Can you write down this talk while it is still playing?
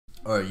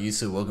Alright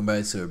YouTube, welcome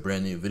back to a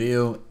brand new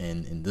video,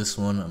 and in this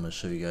one I'm going to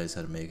show you guys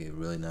how to make a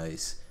really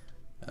nice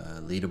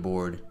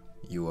leaderboard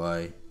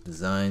UI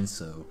design.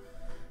 So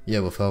yeah,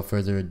 without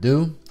further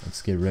ado,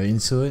 let's get right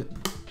into it.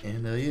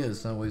 And yeah,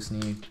 it's not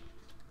wasting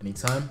any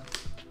time.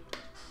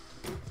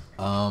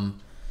 I'm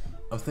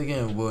thinking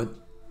of what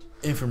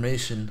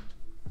information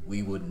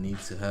we would need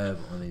to have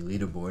on a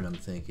leaderboard. I'm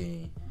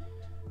thinking,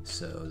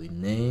 so the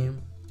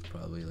name,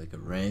 probably like a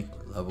rank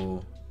or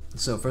level.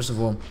 So first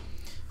of all,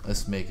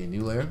 let's make a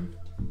new layer.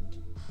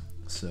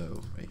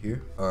 So right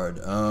here. Alright,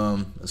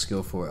 let's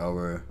go for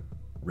our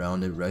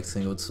rounded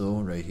rectangle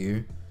tool right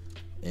here.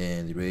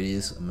 And the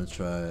radius, I'm gonna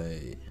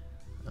try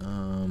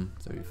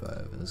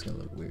 35. That's gonna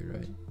look weird,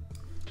 right?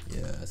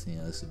 Yeah, I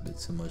think that's a bit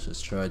too much.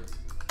 Let's try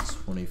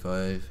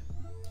 25.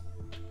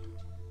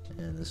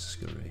 And let's just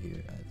go right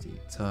here at the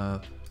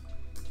top.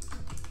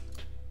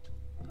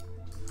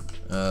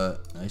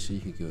 Actually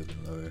you could go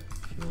even lower if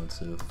you want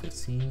to.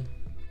 15,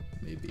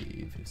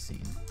 maybe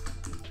 15.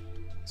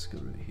 Let's go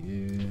right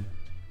here.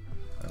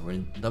 We're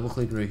gonna double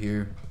click right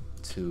here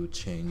to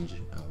change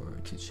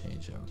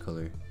our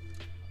color.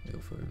 Go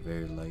for a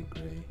very light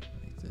gray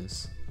like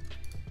this,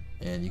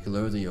 and you can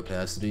lower the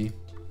opacity.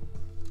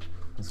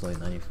 It's like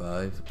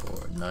 95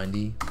 or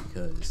 90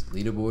 because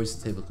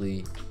leaderboards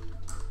typically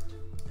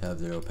have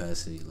their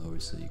opacity lower,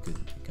 so you could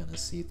kind of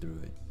see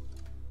through it,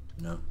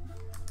 you know.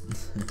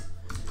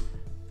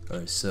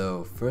 Alright,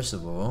 so first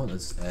of all,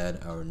 let's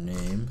add our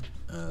name.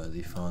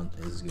 The font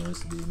is going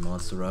to be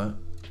Montserrat.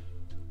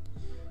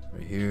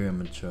 Right here, I'm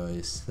gonna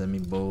try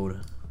semi-bold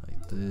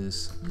like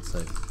this. Let's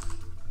type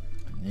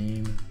my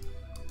name.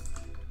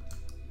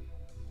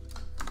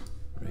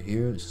 Right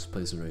here, let's just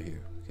place it right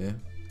here, okay?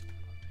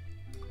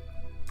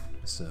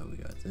 So we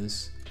got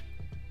this.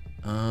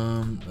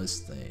 Let's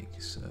think.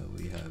 So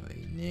we have a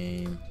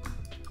name.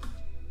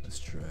 Let's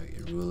drag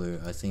a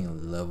ruler. I think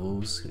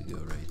levels could go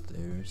right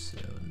there. So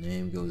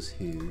name goes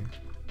here,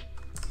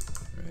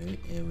 right?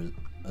 And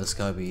let's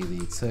copy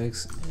the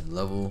text, and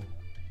level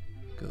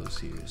goes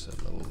here. So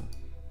level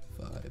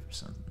 5 or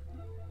something.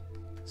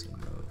 So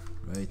go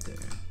right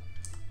there.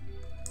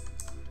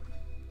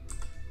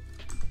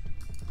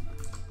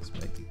 Let's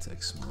make the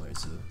text smaller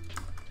too,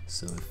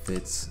 so it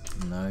fits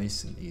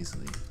nice and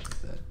easily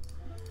like that.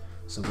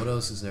 So what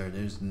else is there?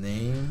 There's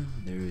name.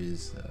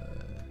 There's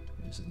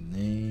a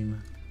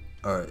name.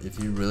 Alright, if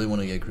you really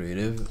want to get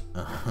creative,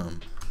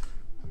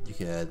 you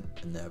can add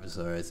an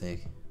avatar, I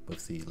think,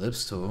 with the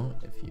ellipse tool.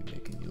 If you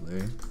make a new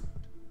layer,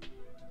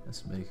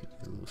 let's make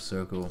a little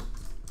circle,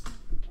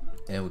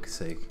 and we can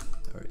take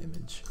our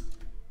image,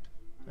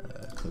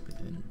 clip it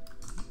in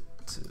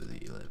to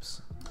the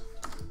ellipse.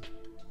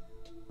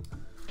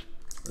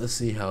 Let's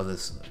see how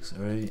this looks.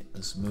 Alright,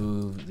 let's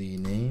move the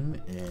name,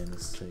 and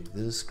let's take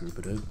this, group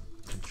it up,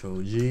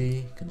 Control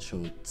G,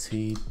 Control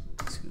T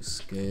to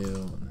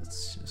scale, and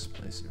let's just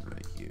place it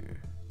right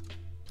here.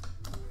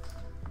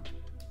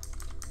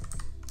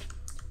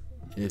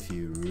 If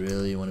you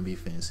really want to be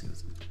fancy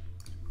with it.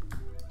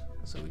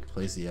 So we can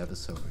place the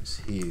avatars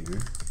here,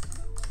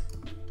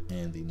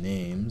 and the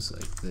names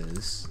like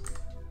this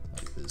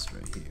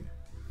right here.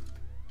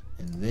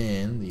 And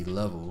then the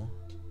level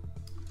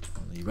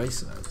on the right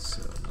side,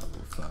 so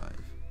level 5.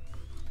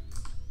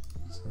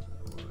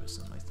 Or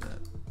something like that.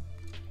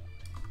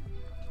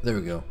 There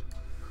we go.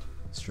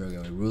 Let's drag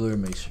out a ruler,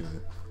 make sure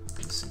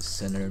this is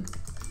centered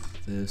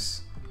like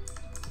this.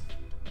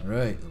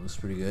 Alright, that looks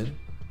pretty good.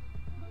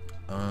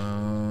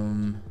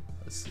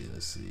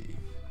 Let's see.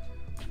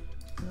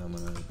 Now I'm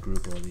gonna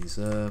group all these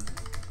up.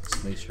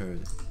 Let's make sure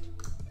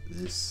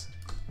this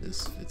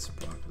fits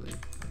properly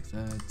like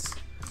that.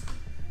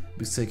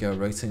 Let's take our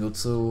rectangle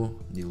tool,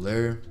 new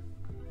layer,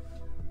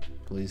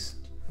 please.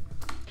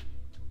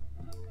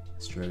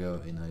 Let's drag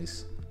out a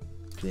nice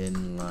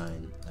thin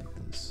line like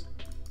this.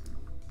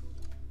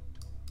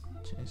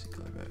 Change the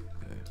color back.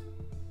 Okay.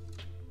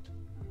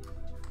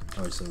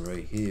 Alright, so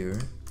right here,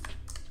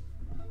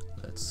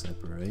 let's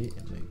separate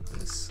and make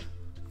this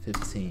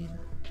 15,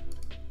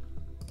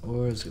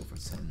 or let's go for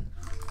 10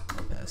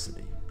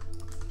 opacity.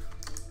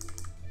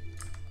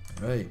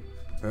 Alright,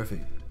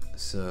 perfect.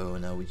 So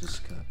now we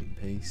just copy and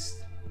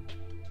paste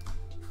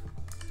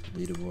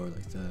leaderboard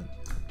like that.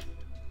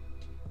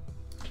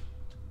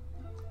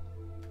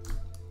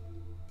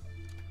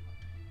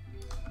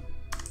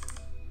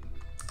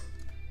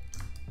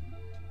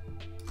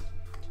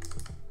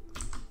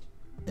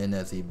 And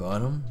at the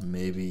bottom,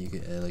 maybe you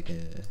could add like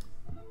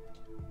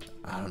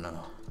I don't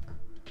know,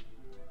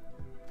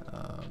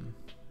 a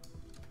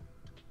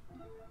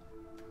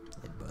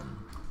button,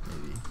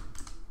 maybe.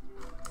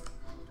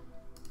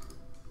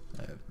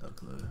 I have no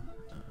clue.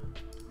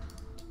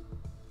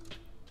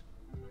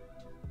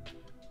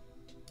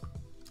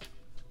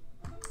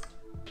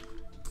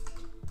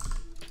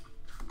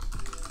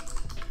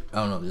 I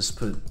don't know, just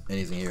put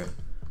anything here.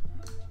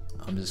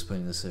 I'm just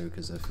putting this here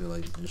because I feel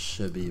like there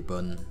should be a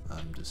button.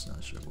 I'm just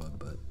not sure what,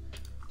 but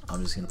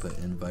I'm just gonna put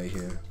invite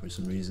here for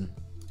some reason.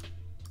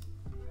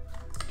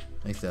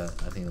 Like that.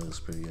 I think that looks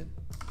pretty good.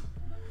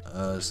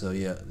 So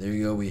yeah, there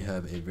you go. We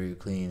have a very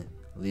clean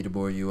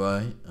Leaderboard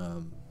UI.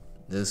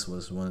 This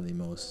was one of the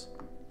most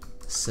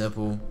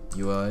simple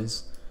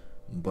UIs,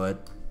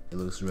 but it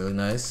looks really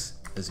nice,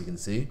 as you can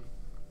see.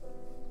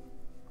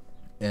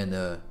 And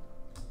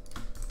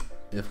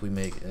if we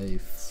make a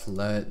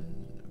flat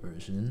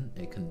version,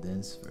 a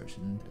condensed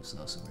version, it's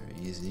also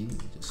very easy.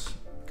 You just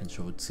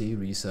Control T,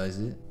 resize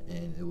it,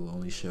 and it will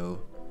only show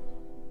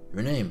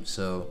your name.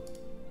 So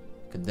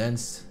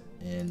condensed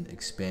and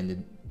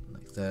expanded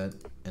like that.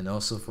 And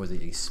also for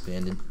the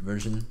expanded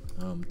version,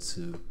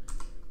 to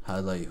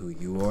highlight who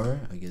you are,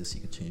 I guess you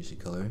could change the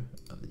color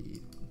of the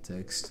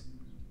text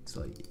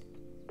to like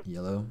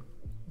yellow,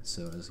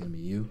 so that's gonna be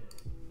you.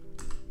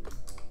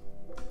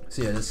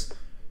 So yeah, that's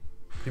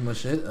pretty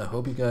much it. I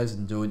hope you guys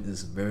enjoyed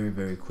this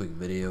very quick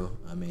video.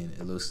 I mean,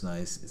 it looks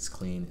nice, it's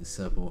clean, it's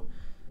simple.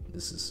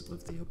 This is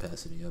with the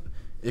opacity up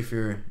if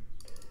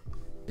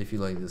you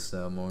like this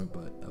style more,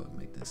 but I would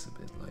make this a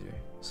bit lighter,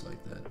 just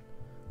like that.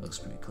 Looks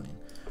pretty clean.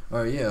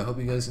 Alright, yeah, I hope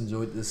you guys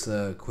enjoyed this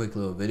quick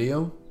little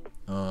video.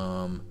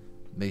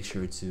 Make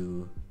sure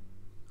to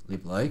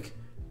leave a like,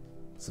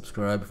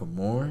 subscribe for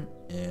more,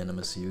 and I'm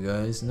gonna see you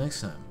guys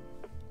next time.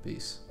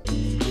 Peace.